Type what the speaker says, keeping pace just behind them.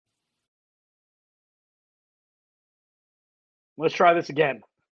Let's try this again.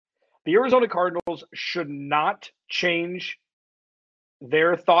 The Arizona Cardinals should not change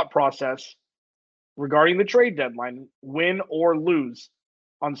their thought process regarding the trade deadline, win or lose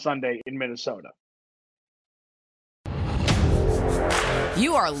on Sunday in Minnesota.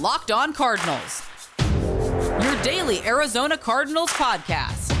 You are Locked On Cardinals, your daily Arizona Cardinals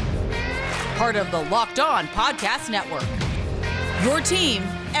podcast. Part of the Locked On Podcast Network, your team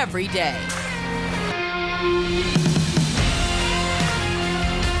every day.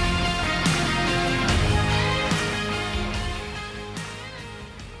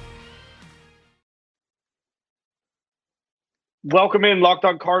 Welcome in, Locked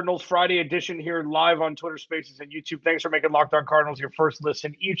On Cardinals Friday edition here live on Twitter Spaces and YouTube. Thanks for making Locked On Cardinals your first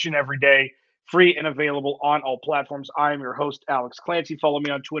listen each and every day, free and available on all platforms. I am your host, Alex Clancy. Follow me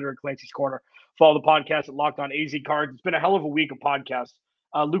on Twitter at Clancy's Corner. Follow the podcast at Locked On AZ Cards. It's been a hell of a week of podcasts.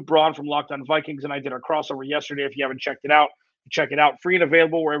 Luke Braun from Locked On Vikings and I did our crossover yesterday. If you haven't checked it out, check it out. Free and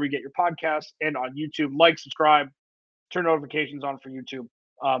available wherever you get your podcasts and on YouTube. Like, subscribe, turn notifications on for YouTube.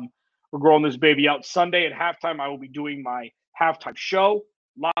 We're growing this baby out. Sunday at halftime, I will be doing my halftime show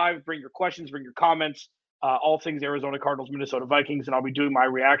live. Bring your questions, bring your comments, all things Arizona Cardinals, Minnesota Vikings, and I'll be doing my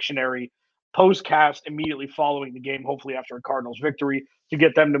reactionary postcast immediately following the game, hopefully after a Cardinals victory, to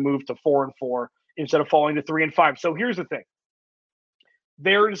get them to move to 4-4 instead of falling to 3-5. So here's the thing.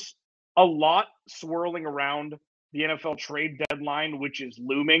 There's a lot swirling around the NFL trade deadline, which is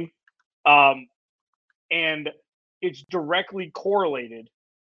looming. And it's directly correlated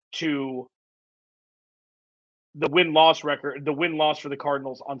to the win-loss record, the win-loss for the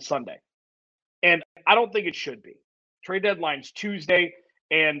Cardinals on Sunday. And I don't think it should be. Trade deadline's Tuesday,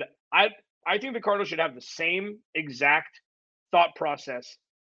 and I think the Cardinals should have the same exact thought process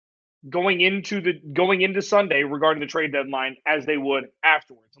going into Sunday regarding the trade deadline as they would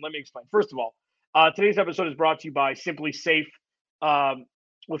afterwards. And let me explain. First of all, today's episode is brought to you by Simply Safe.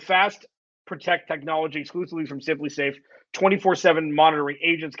 With Fast Protect technology exclusively from Simply Safe, 24/7 monitoring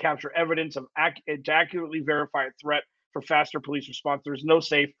agents capture evidence to accurately verify a threat for faster police response. There's no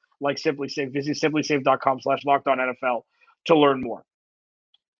safe like Simply Safe. Visit simplysafe.com/LockedOnNFL to learn more.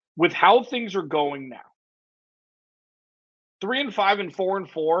 With how things are going now, 3-5 and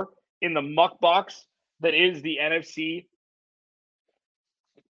 4-4 in the muck box that is the NFC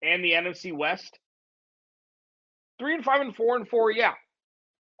and the NFC West. 3-5 and 4-4, yeah.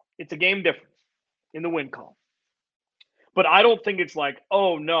 It's a game difference in the win column. But I don't think it's like,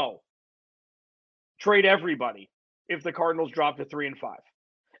 oh no, trade everybody if the Cardinals drop to 3-5.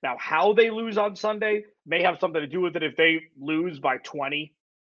 Now, how they lose on Sunday may have something to do with it. If they lose by 20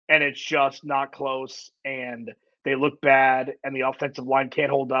 and it's just not close and they look bad and the offensive line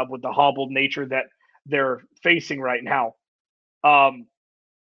can't hold up with the hobbled nature that they're facing right now,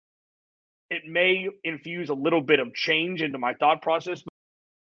 it may infuse a little bit of change into my thought process.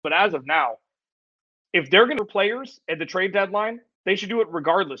 But as of now, if they're going to players at the trade deadline, they should do it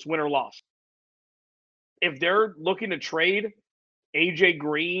regardless, win or loss. If they're looking to trade AJ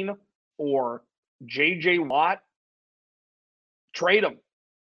Green or JJ Watt, trade them.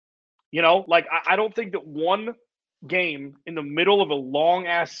 You know, like I don't think that one game in the middle of a long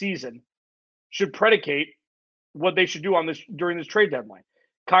ass season should predicate what they should do on this during this trade deadline.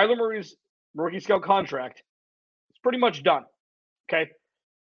 Kyler Murray's rookie scale contract is pretty much done. Okay.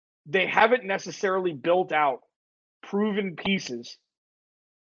 They haven't necessarily built out proven pieces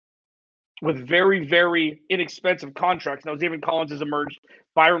with very, very inexpensive contracts. Now, Zaven Collins has emerged.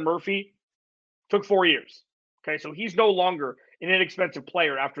 Byron Murphy took 4 years. Okay, so he's no longer an inexpensive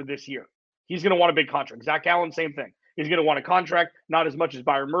player after this year. He's going to want a big contract. Zach Allen, same thing. He's going to want a contract, not as much as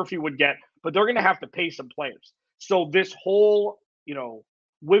Byron Murphy would get, but they're going to have to pay some players. So this whole,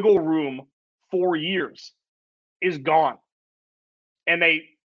 wiggle room 4 years is gone. And they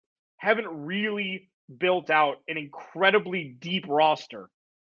haven't really built out an incredibly deep roster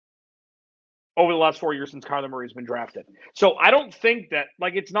over the last 4 years since Kyler Murray has been drafted. So I don't think that,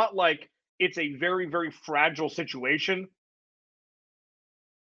 it's not like it's a very, very fragile situation.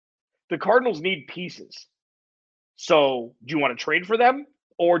 The Cardinals need pieces. So do you want to trade for them?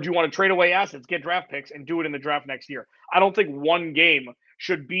 Or do you want to trade away assets, get draft picks, and do it in the draft next year? I don't think one game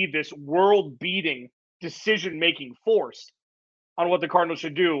should be this world-beating decision-making force on what the Cardinals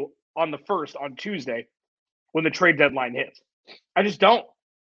should do on Tuesday, when the trade deadline hits. I just don't.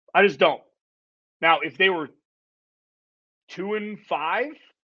 Now, if they were 2-5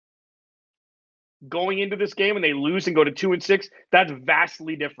 going into this game and they lose and go to 2-6, that's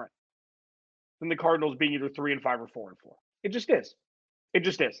vastly different than the Cardinals being either 3-5 or 4-4. It just is.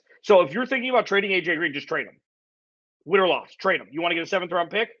 So if you're thinking about trading AJ Green, just trade him. Win or loss, trade him. You want to get a 7th round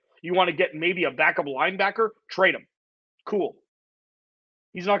pick? You want to get maybe a backup linebacker? Trade him. Cool.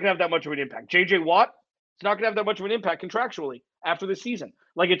 He's not going to have that much of an impact. J.J. Watt is not going to have that much of an impact contractually after the season.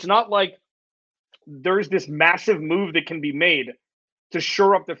 Like, it's not like there's this massive move that can be made to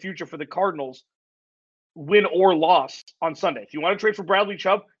shore up the future for the Cardinals, win or loss on Sunday. If you want to trade for Bradley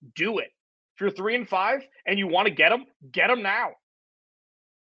Chubb, do it. If you're 3-5 and you want to get him now.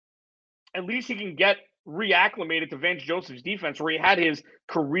 At least he can get reacclimated to Vance Joseph's defense, where he had his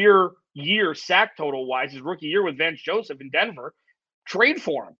career year sack total wise, his rookie year with Vance Joseph in Denver. Trade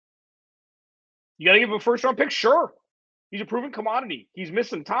for him. You got to give him a first-round pick? Sure. He's a proven commodity. He's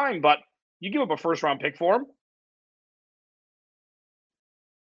missing time, but you give up a first-round pick for him.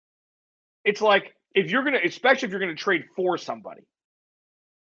 It's like, especially if you're going to trade for somebody,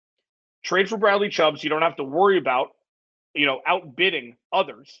 trade for Bradley Chubb so you don't have to worry about, outbidding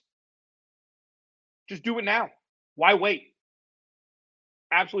others. Just do it now. Why wait?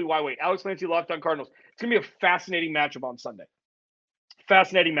 Absolutely, why wait? Alex Clancy, Locked On Cardinals. It's going to be a fascinating matchup on Sunday.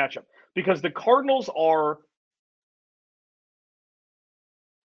 Fascinating matchup because the Cardinals are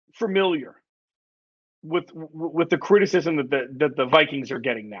familiar with the criticism that the Vikings are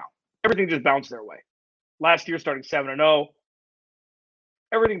getting now. Everything just bounced their way. Last year, starting 7-0,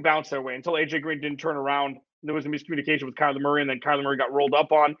 everything bounced their way until AJ Green didn't turn around. There was a miscommunication with Kyler Murray, and then Kyler Murray got rolled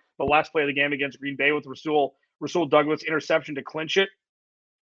up on the last play of the game against Green Bay with Rasul Douglas interception to clinch it.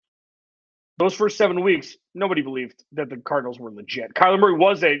 Those first 7 weeks, nobody believed that the Cardinals were legit. Kyler Murray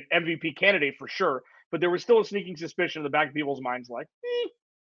was an MVP candidate for sure, but there was still a sneaking suspicion in the back of people's minds like,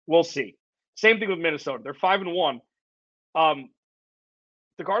 we'll see. Same thing with Minnesota. They're 5-1.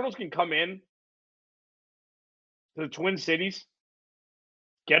 The Cardinals can come in to the Twin Cities,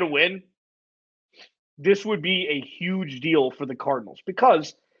 get a win. This would be a huge deal for the Cardinals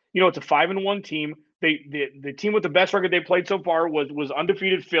because, it's a 5-1 team. The team with the best record they played so far was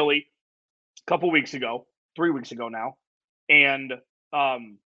undefeated Philly a couple weeks ago, 3 weeks ago now. And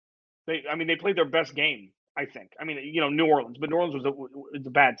they played their best game, I think. New Orleans, but New Orleans was a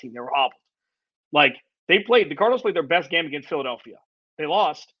bad team. They were hobbled. Like, the Cardinals played their best game against Philadelphia. They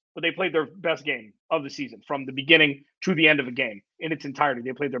lost, but they played their best game of the season from the beginning to the end of a game in its entirety.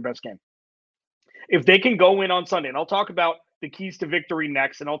 They played their best game. If they can go in on Sunday, and I'll talk about the keys to victory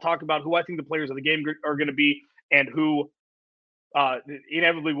next, and I'll talk about who I think the players of the game are going to be and who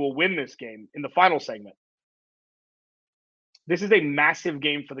inevitably will win this game in the final segment. This is a massive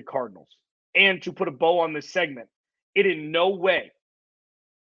game for the Cardinals. And to put a bow on this segment, it in no way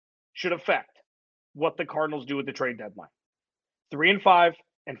should affect what the Cardinals do at the trade deadline. 3-5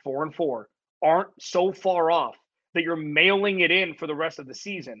 and 4-4 aren't so far off that you're mailing it in for the rest of the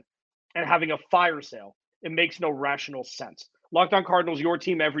season and having a fire sale. It makes no rational sense. Locked On Cardinals, your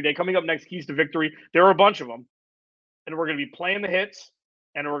team every day. Coming up next, keys to victory. There are a bunch of them. And we're going to be playing the hits,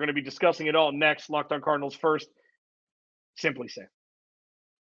 and we're going to be discussing it all next. Locked On Cardinals first. SimpliSafe.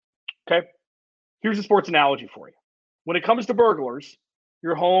 Okay? Here's a sports analogy for you. When it comes to burglars,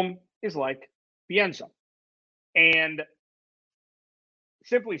 your home is like the end zone. And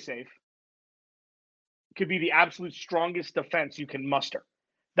SimpliSafe could be the absolute strongest defense you can muster.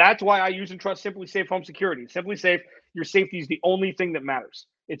 That's why I use and trust SimpliSafe Home Security. SimpliSafe, your safety is the only thing that matters.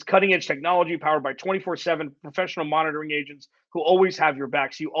 It's cutting-edge technology powered by 24/7 professional monitoring agents who always have your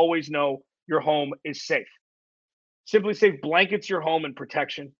back, so you always know your home is safe. SimpliSafe blankets your home in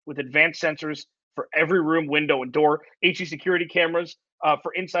protection with advanced sensors for every room, window, and door, HD security cameras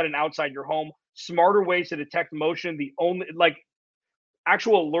for inside and outside your home, smarter ways to detect motion,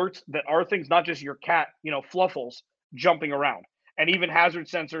 actual alerts that are things, not just your cat, fluffles jumping around, and even hazard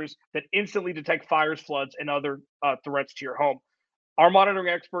sensors that instantly detect fires, floods, and other threats to your home. Our monitoring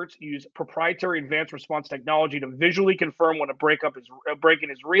experts use proprietary advanced response technology to visually confirm when a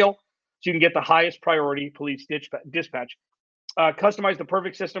break-in is real, so you can get the highest priority police dispatch. Customize the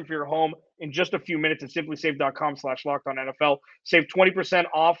perfect system for your home in just a few minutes at simplisafe.com/lockedonnfl. Save 20%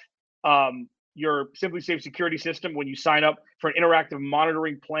 off your SimpliSafe security system when you sign up for an interactive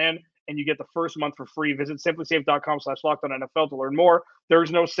monitoring plan, and you get the first month for free. Visit simplisafe.com/lockedonnfl to learn more.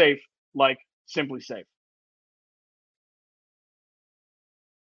 There's no safe like SimpliSafe.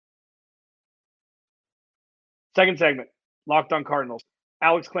 Second segment, Locked On Cardinals.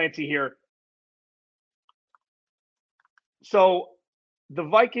 Alex Clancy here. So the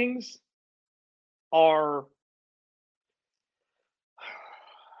Vikings are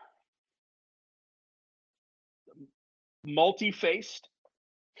multi-faced.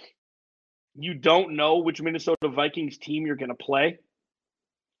 You don't know which Minnesota Vikings team you're going to play.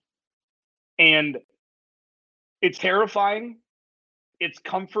 And it's terrifying, it's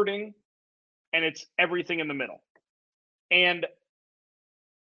comforting, and it's everything in the middle. And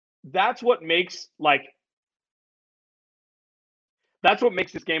that's what makes, That's what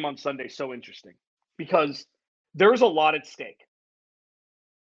makes this game on Sunday so interesting, because there's a lot at stake.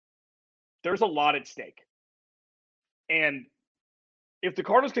 There's a lot at stake. And if the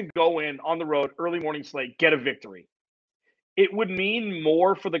Cardinals can go in on the road, early morning slate, get a victory, it would mean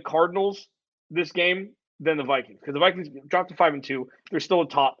more for the Cardinals this game than the Vikings, because the Vikings dropped to 5-2. They're still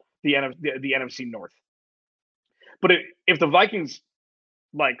atop the NFC North. But if the Vikings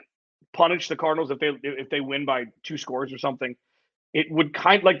like punish the Cardinals if they win by 2 scores or something, it would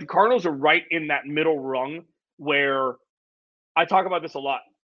kind like the Cardinals are right in that middle rung where I talk about this a lot.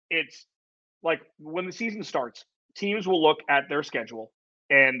 It's like when the season starts, teams will look at their schedule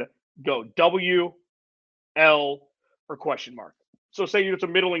and go W, L, or question mark. So say it's a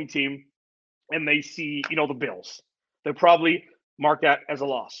middling team and they see, the Bills. They'll probably mark that as a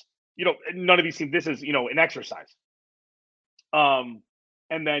loss. None of these teams, this is, an exercise. And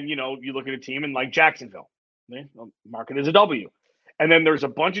then, you look at a team in like Jacksonville, mark it as a W. And then there's a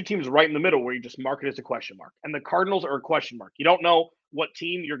bunch of teams right in the middle where you just mark it as a question mark. And the Cardinals are a question mark. You don't know what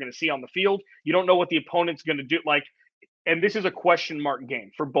team you're going to see on the field. You don't know what the opponent's going to do. And this is a question mark game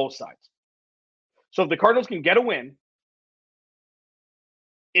for both sides. So if the Cardinals can get a win,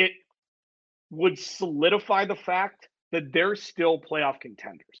 it would solidify the fact that they're still playoff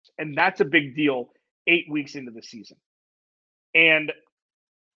contenders. And that's a big deal 8 weeks into the season. And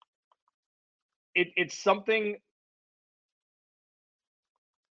it's something,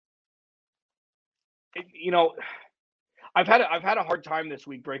 I've had a hard time this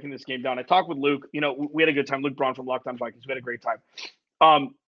week breaking this game down. I talked with Luke. We had a good time. Luke Braun from Locked On Vikings. We had a great time.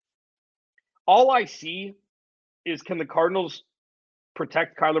 All I see is, can the Cardinals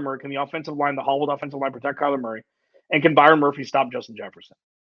protect Kyler Murray? Can the offensive line, the hobbled offensive line, protect Kyler Murray? And can Byron Murphy stop Justin Jefferson?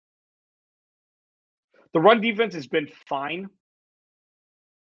 The run defense has been fine.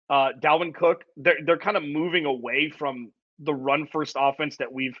 Dalvin Cook, they're kind of moving away from the run-first offense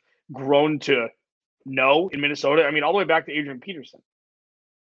that we've grown to know in Minnesota. I mean, all the way back to Adrian Peterson.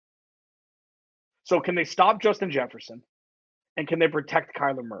 So can they stop Justin Jefferson? And can they protect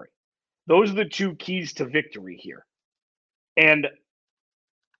Kyler Murray? Those are the two keys to victory here. And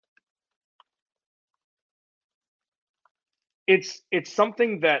it's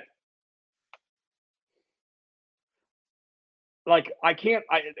something that, like,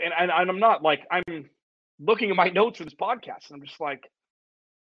 I'm not like, I'm looking at my notes for this podcast and I'm just like,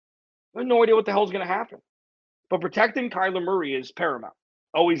 I have no idea what the hell is going to happen. But protecting Kyler Murray is paramount.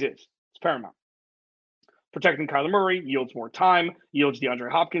 Always is. It's paramount. Protecting Kyler Murray yields more time, yields DeAndre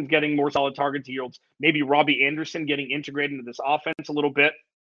Hopkins getting more solid targets, yields maybe Robbie Anderson getting integrated into this offense a little bit.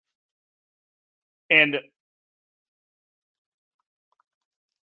 And,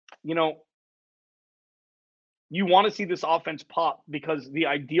 you want to see this offense pop, because the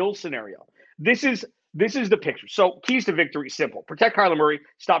ideal scenario, this is the picture. So keys to victory, simple. Protect Kyler Murray,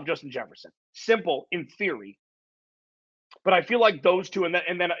 stop Justin Jefferson. Simple in theory. But I feel like those two, and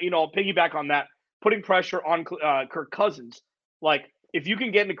then I'll piggyback on that, putting pressure on Kirk Cousins. Like, if you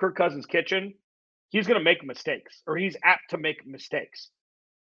can get into Kirk Cousins' kitchen, he's going to make mistakes, or he's apt to make mistakes.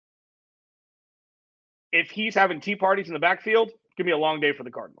 If he's having tea parties in the backfield, it's going to be a long day for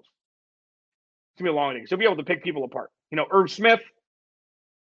the Cardinals. It's going to be a long day. So he'll be able to pick people apart. Irv Smith,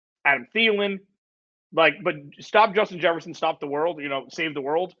 Adam Thielen, but stop Justin Jefferson, stop the world, save the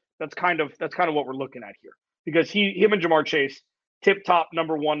world. That's kind of what we're looking at here, because him and Jamar Chase, tip top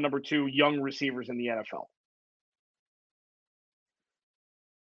number 1, number 2 young receivers in the NFL.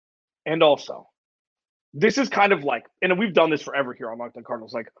 And also, this is kind of like, and we've done this forever here on Locked On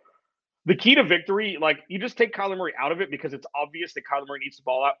Cardinals, like, the key to victory, like, you just take Kyler Murray out of it because it's obvious that Kyler Murray needs the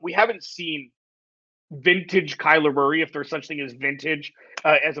ball out. We haven't seen vintage Kyler Murray, if there's such thing as vintage,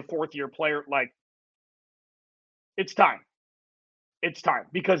 as a fourth-year player. Like, it's time. It's time,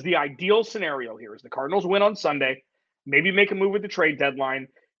 because the ideal scenario here is the Cardinals win on Sunday, maybe make a move with the trade deadline,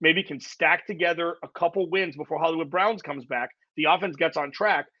 maybe can stack together a couple wins before Hollywood Browns comes back, the offense gets on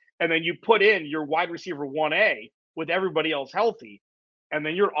track, and then you put in your wide receiver 1A with everybody else healthy, and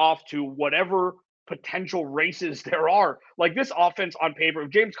then you're off to whatever potential races there are. Like, this offense on paper, if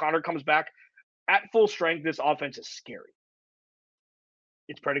James Conner comes back at full strength, this offense is scary.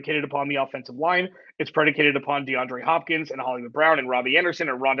 It's predicated upon the offensive line. It's predicated upon DeAndre Hopkins and Hollywood Brown and Robbie Anderson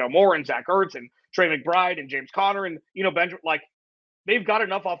and Rondale Moore and Zach Ertz and Trey McBride and James Conner and, Benjamin. Like, they've got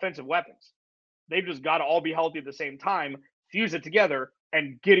enough offensive weapons. They've just got to all be healthy at the same time, fuse it together,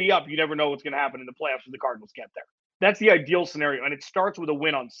 and giddy up. You never know what's going to happen in the playoffs when the Cardinals get there. That's the ideal scenario, and it starts with a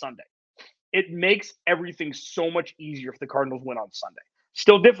win on Sunday. It makes everything so much easier if the Cardinals win on Sunday.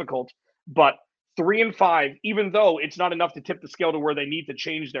 Still difficult, but 3-5, even though it's not enough to tip the scale to where they need to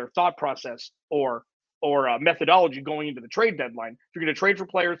change their thought process or methodology going into the trade deadline. If you're going to trade for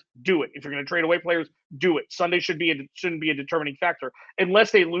players, do it. If you're going to trade away players, do it. Sunday shouldn't be a determining factor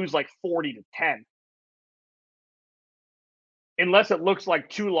unless they lose like 40-10. Unless it looks like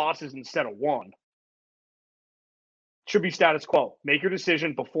 2 losses instead of 1. Should be status quo. Make your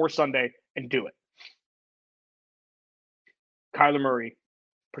decision before Sunday and do it. Kyler Murray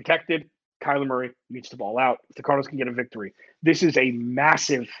protected. Kyler Murray needs to ball out if the Cardinals can get a victory. This is a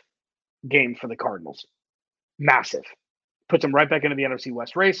massive game for the Cardinals. Massive. Puts them right back into the NFC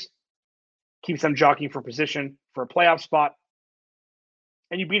West race. Keeps them jockeying for position for a playoff spot.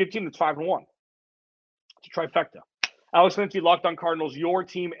 And you beat a team that's 5-1. It's a trifecta. Alex Lindsay, Locked On Cardinals, your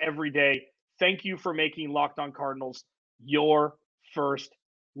team every day. Thank you for making Locked On Cardinals your first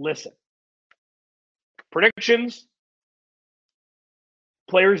listen. Predictions,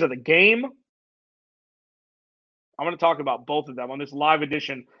 players of the game. I'm going to talk about both of them on this live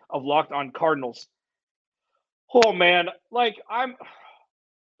edition of Locked On Cardinals. Oh man, I'm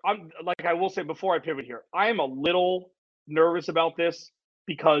like I will say before I pivot here, I am a little nervous about this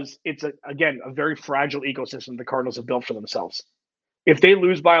because it's a very fragile ecosystem the Cardinals have built for themselves. If they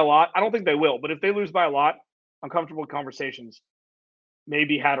lose by a lot, I don't think they will, but if they lose by a lot, uncomfortable conversations may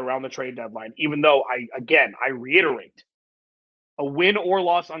be had around the trade deadline, even though I reiterate, a win or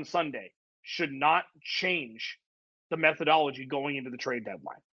loss on Sunday should not change the methodology going into the trade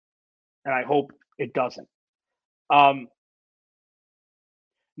deadline. And I hope it doesn't. Now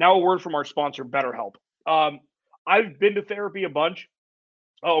a word from our sponsor, BetterHelp. I've been to therapy a bunch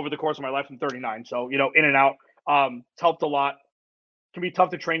over the course of my life. I'm 39, so in and out. It's helped a lot. It can be tough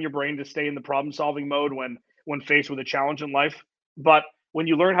to train your brain to stay in the problem-solving mode when faced with a challenge in life. But when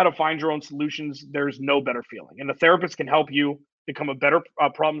you learn how to find your own solutions, there's no better feeling. And the therapist can help you become a better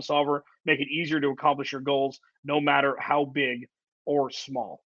problem solver, make it easier to accomplish your goals, no matter how big or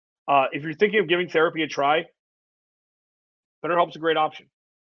small. If you're thinking of giving therapy a try, BetterHelp's a great option.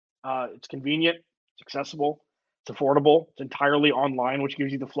 It's convenient, it's accessible, it's affordable, it's entirely online, which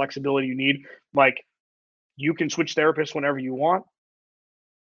gives you the flexibility you need. Like, you can switch therapists whenever you want.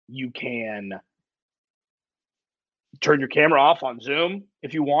 You can turn your camera off on Zoom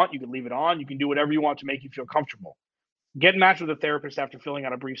if you want. You can leave it on. You can do whatever you want to make you feel comfortable. Get matched with a therapist after filling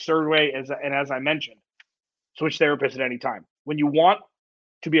out a brief survey, as I mentioned, switch therapists at any time. When you want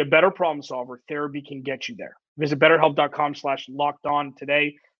to be a better problem solver, therapy can get you there. Visit betterhelp.com/lockedon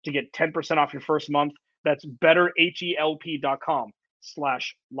today to get 10% off your first month. That's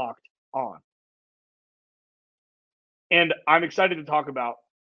betterhelp.com/lockedon. And I'm excited to talk about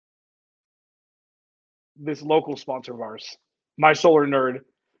this local sponsor of ours,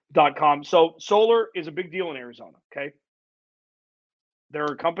 mysolarnerd.com. So solar is a big deal in Arizona, okay? There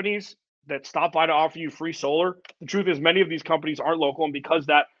are companies that stop by to offer you free solar. The truth is many of these companies aren't local, and because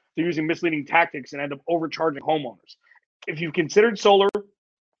that, they're using misleading tactics and end up overcharging homeowners. If you've considered solar,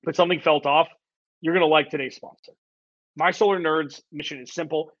 but something felt off, you're going to like today's sponsor. My Solar Nerd's mission is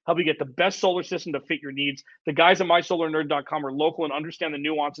simple: help you get the best solar system to fit your needs. The guys at mysolarnerd.com are local and understand the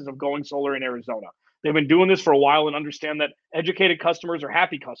nuances of going solar in Arizona. They've been doing this for a while and understand that educated customers are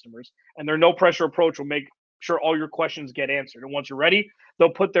happy customers, and their no-pressure approach will make sure all your questions get answered. And once you're ready, they'll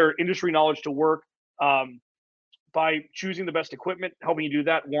put their industry knowledge to work by choosing the best equipment, helping you do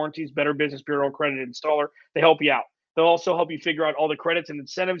that, warranties, Better Business Bureau accredited installer. They help you out. They'll also help you figure out all the credits and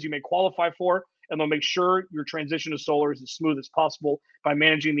incentives you may qualify for, and they'll make sure your transition to solar is as smooth as possible by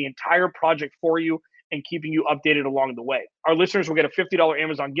managing the entire project for you and keeping you updated along the way. Our listeners will get a $50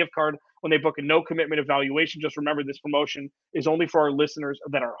 Amazon gift card when they book a no-commitment evaluation. Just remember, this promotion is only for our listeners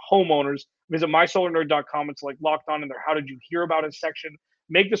that are homeowners. Visit mysolarnerd.com. It's like Locked On in their How Did You Hear About It section.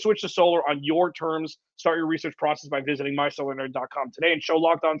 Make the switch to solar on your terms. Start your research process by visiting mysolarnerd.com today and show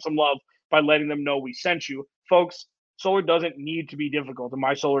Locked On some love by letting them know we sent you. Folks, solar doesn't need to be difficult. And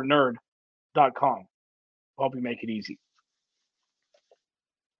mysolarnerd.com will help you make it easy.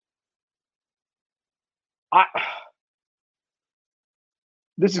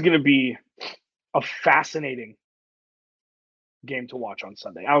 This is going to be a fascinating game to watch on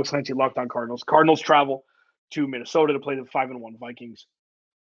Sunday. Alex Lindsay, Locked On Cardinals. Cardinals travel to Minnesota to play the 5-1 Vikings.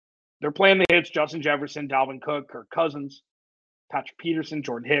 They're playing the hits: Justin Jefferson, Dalvin Cook, Kirk Cousins, Patrick Peterson,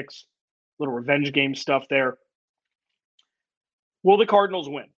 Jordan Hicks. Little revenge game stuff there. Will the Cardinals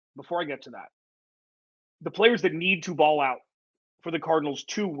win? Before I get to that, the players that need to ball out for the Cardinals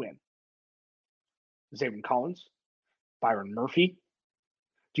to win: Zaven Collins, Byron Murphy,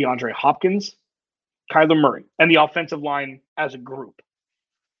 DeAndre Hopkins, Kyler Murray, and the offensive line as a group.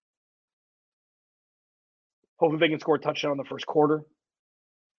 Hopefully they can score a touchdown in the first quarter.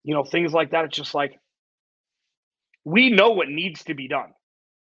 Things like that. It's just like, we know what needs to be done.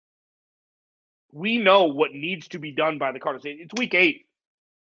 We know what needs to be done by the Cardinals. It's week 8.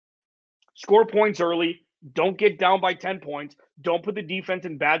 Score points early. Don't get down by 10 points. Don't put the defense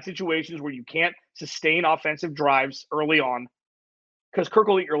in bad situations where you can't sustain offensive drives early on, because Kirk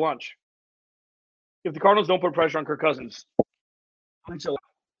will eat your lunch. If the Cardinals don't put pressure on Kirk Cousins, we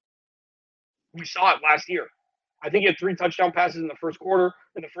saw it last year. I think he had 3 touchdown passes in the first quarter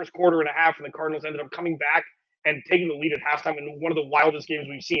and a half, and the Cardinals ended up coming back and taking the lead at halftime in one of the wildest games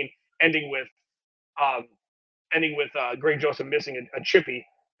we've seen, ending with Greg Joseph missing a chippy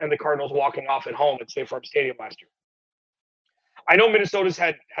and the Cardinals walking off at home at State Farm Stadium last year. I know Minnesota's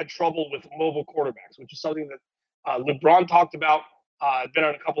had trouble with mobile quarterbacks, which is something that LeBron talked about. Been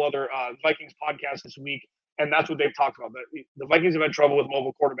on a couple other Vikings podcasts this week, and that's what they've talked about. The Vikings have had trouble with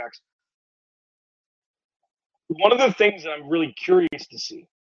mobile quarterbacks. One of the things that I'm really curious to see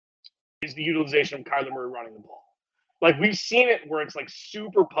is the utilization of Kyler Murray running the ball. Like, we've seen it where it's like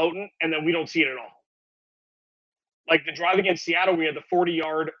super potent, and then we don't see it at all. Like the drive against Seattle, we had the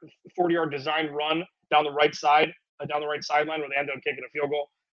 40-yard design run down the right sideline where they ended up kicking a field goal.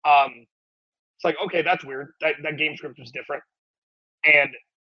 It's like, okay, that's weird. That game script was different. And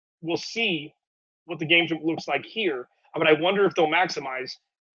we'll see what the game script looks like here. But I wonder if they'll maximize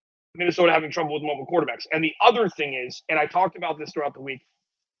Minnesota having trouble with mobile quarterbacks. And the other thing is, and I talked about this throughout the week,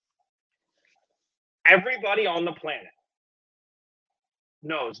 everybody on the planet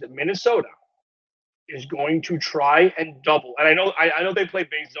knows that Minnesota is going to try and double. And I know they play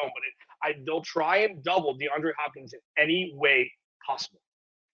base zone, but they'll try and double DeAndre Hopkins in any way possible.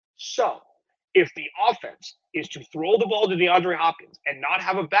 So if the offense is to throw the ball to DeAndre Hopkins and not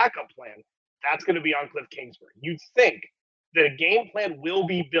have a backup plan, that's going to be on Cliff Kingsbury. You'd think that a game plan will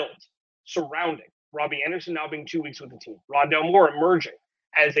be built surrounding Robbie Anderson now being 2 weeks with the team, Rondale Moore emerging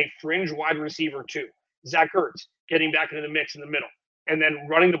as a fringe wide receiver too, Zach Ertz getting back into the mix in the middle, and then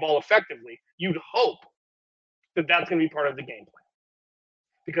running the ball effectively. You'd hope that that's going to be part of the game plan.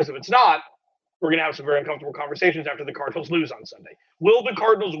 Because if it's not, we're going to have some very uncomfortable conversations after the Cardinals lose on Sunday. Will the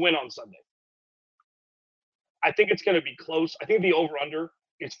Cardinals win on Sunday? I think it's going to be close. I think the over-under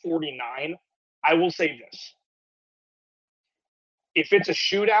is 49. I will say this. If it's a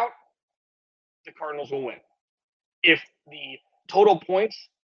shootout, the Cardinals will win. If the total points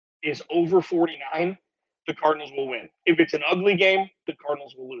is over 49, the Cardinals will win. If it's an ugly game, the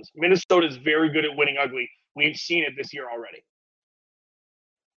Cardinals will lose. Minnesota is very good at winning ugly. We've seen it this year already.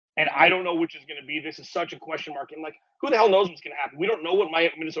 And I don't know which is going to be. This is such a question mark. And, like, who the hell knows what's going to happen? We don't know what my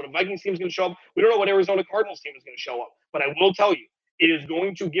Minnesota Vikings team is going to show up. We don't know what Arizona Cardinals team is going to show up. But I will tell you, it is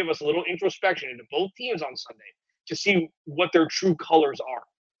going to give us a little introspection into both teams on Sunday to see what their true colors are.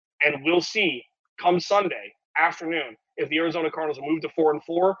 And we'll see come Sunday afternoon if the Arizona Cardinals will move to 4-4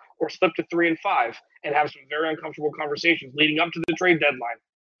 or slip to 3-5 and have some very uncomfortable conversations leading up to the trade deadline.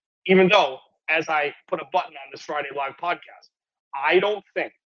 Even though, as I put a button on this Friday Live podcast, I don't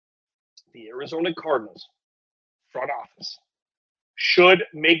think the Arizona Cardinals front office should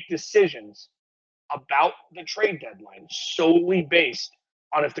make decisions about the trade deadline solely based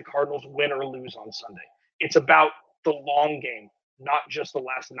on if the Cardinals win or lose on Sunday. It's about the long game, not just the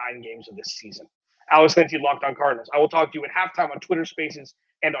last 9 games of this season. Alex Clancy, Locked On Cardinals. I will talk to you at halftime on Twitter Spaces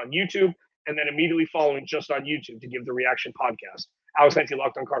and on YouTube, and then immediately following just on YouTube to give the reaction podcast. Alex Clancy,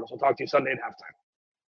 Locked On Cardinals. I'll talk to you Sunday at halftime.